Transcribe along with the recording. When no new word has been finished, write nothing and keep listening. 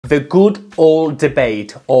The good old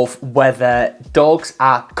debate of whether dogs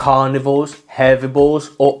are carnivores, herbivores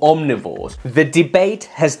or omnivores. The debate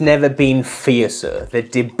has never been fiercer. The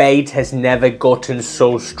debate has never gotten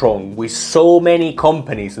so strong, with so many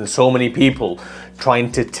companies and so many people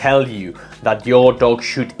trying to tell you that your dog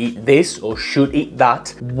should eat this or should eat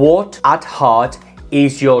that. What at heart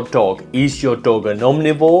is your dog? Is your dog an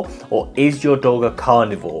omnivore or is your dog a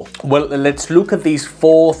carnivore? Well, let's look at these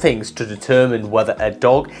 4 things to determine whether a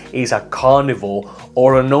dog is a carnivore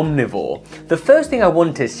or an omnivore. The first thing I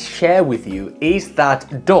want to share with you is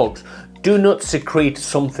that dogs do not secrete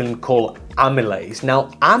something called amylase.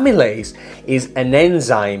 Now, amylase is an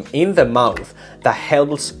enzyme in the mouth that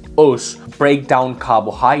helps us break down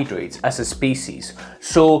carbohydrates as a species.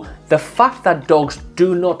 So the fact that dogs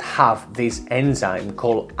do not have this enzyme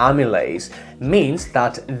called amylase means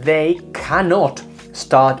that they cannot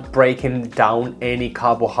start breaking down any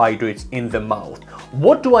carbohydrates in the mouth.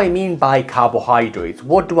 What do I mean by carbohydrates?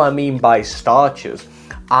 What do I mean by starches?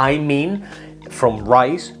 I mean from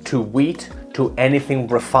rice to wheat to anything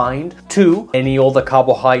refined to any other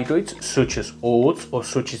carbohydrates such as oats or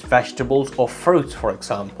such as vegetables or fruits, for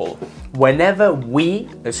example. Whenever we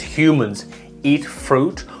as humans eat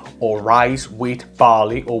fruit or rice, wheat,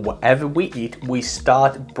 barley or whatever we eat, we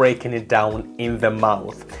start breaking it down in the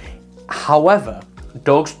mouth. However,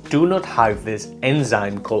 dogs do not have this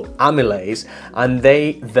enzyme called amylase, and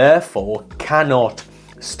they therefore cannot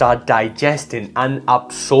start digesting and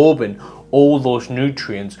absorbing all those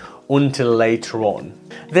nutrients until later on.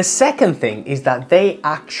 The second thing is that they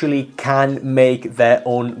actually can make their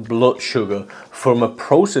own blood sugar from a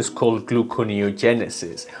process called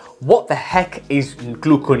gluconeogenesis. What the heck is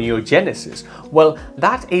gluconeogenesis? Well,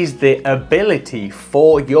 that is the ability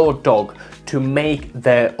for your dog to make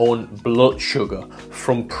their own blood sugar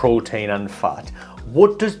from protein and fat.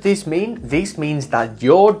 What does this mean? This means that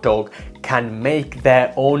your dog can make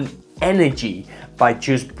their own energy by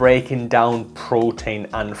just breaking down protein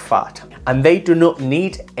and fat, and they do not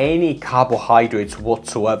need any carbohydrates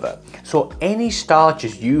whatsoever. So any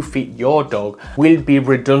starches you feed your dog will be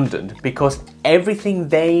redundant because everything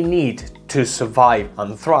they need to survive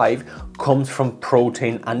and thrive comes from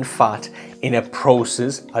protein and fat in a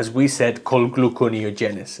process, as we said, called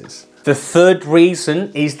gluconeogenesis. The third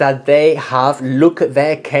reason is that they have, look at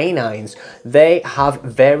their canines, they have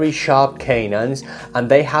very sharp canines and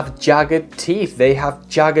they have jagged teeth, they have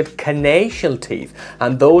jagged canine teeth,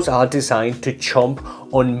 and those are designed to chomp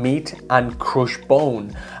on meat and crush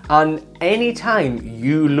bone. And anytime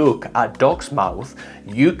you look at dog's mouth,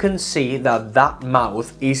 you can see that that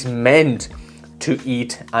mouth is meant to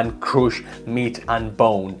eat and crush meat and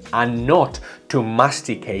bone and not to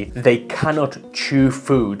masticate. They cannot chew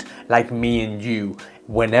food like me and you.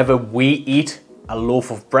 Whenever we eat a loaf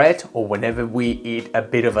of bread or whenever we eat a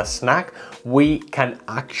bit of a snack, we can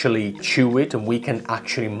actually chew it and we can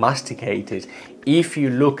actually masticate it. If you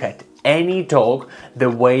look at any dog, the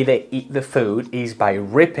way they eat the food is by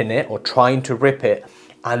ripping it or trying to rip it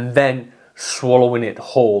and then swallowing it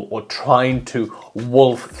whole or trying to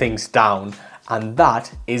wolf things down. And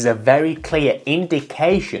that is a very clear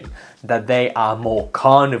indication that they are more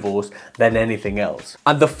carnivores than anything else.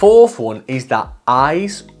 And the fourth one is that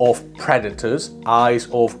eyes of predators, eyes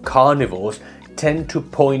of carnivores, tend to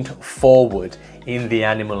point forward in the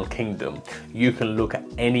animal kingdom. You can look at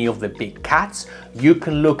any of the big cats, you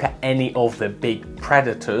can look at any of the big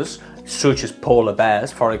predators, such as polar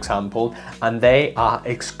bears, for example, and they are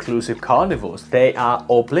exclusive carnivores. They are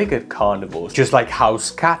obligate carnivores, just like house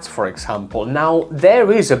cats, for example. Now,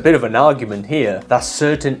 there is a bit of an argument here that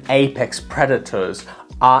certain apex predators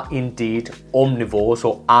are indeed omnivores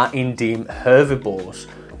or are indeed herbivores.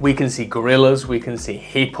 We can see gorillas, we can see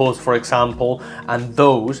hippos, for example, and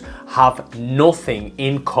those have nothing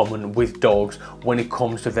in common with dogs when it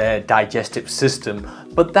comes to their digestive system.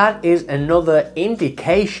 But that is another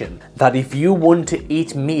indication that if you want to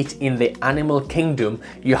eat meat in the animal kingdom,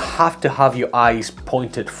 you have to have your eyes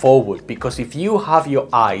pointed forward, because if you have your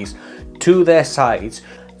eyes to their sides,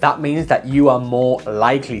 that means that you are more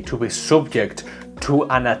likely to be subject to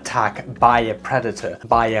an attack by a predator,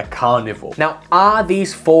 by a carnivore. Now, are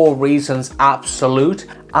these 4 reasons absolute?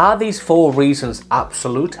 Are these 4 reasons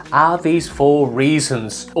absolute? Are these 4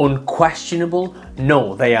 reasons unquestionable?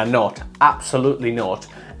 No, they are not. Absolutely not.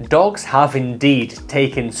 Dogs have indeed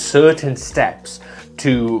taken certain steps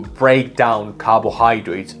to break down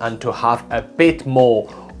carbohydrates and to have a bit more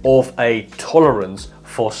of a tolerance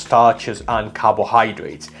for starches and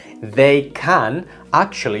carbohydrates. They can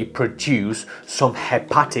actually produce some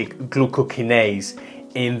hepatic glucokinase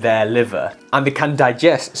in their liver, and they can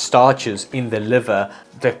digest starches in the liver,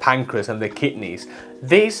 the pancreas and the kidneys.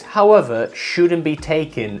 This, however, shouldn't be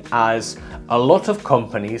taken as a lot of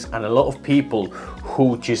companies and a lot of people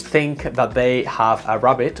who just think that they have a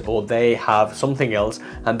rabbit or they have something else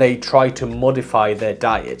and they try to modify their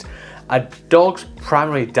diet. A dog's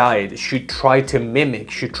primary diet should try to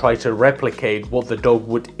mimic, should try to replicate what the dog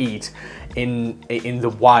would eat in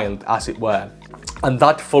the wild, as it were. And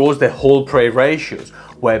that follows the whole prey ratios,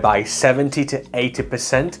 whereby 70 to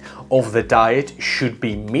 80% of the diet should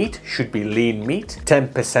be meat, should be lean meat,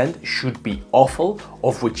 10% should be offal,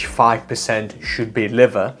 of which 5% should be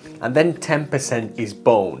liver, and then 10% is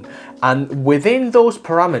bone. And within those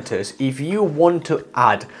parameters, if you want to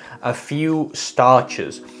add a few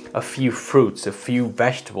starches, a few fruits, a few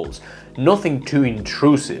vegetables, nothing too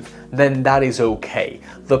intrusive, then that is okay.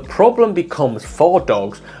 The problem becomes for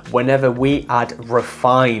dogs whenever we add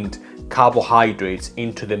refined carbohydrates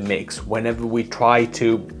into the mix, whenever we try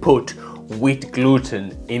to put wheat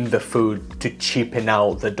gluten in the food to cheapen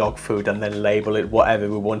out the dog food and then label it whatever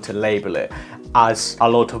we want to label it, as a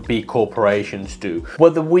lot of big corporations do.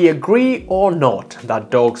 Whether we agree or not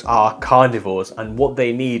that dogs are carnivores and what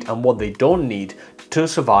they need and what they don't need to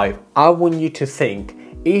survive, I want you to think,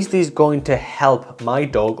 is this going to help my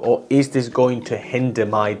dog or is this going to hinder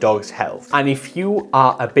my dog's health? And if you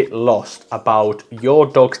are a bit lost about your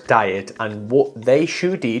dog's diet and what they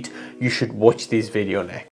should eat, you should watch this video next.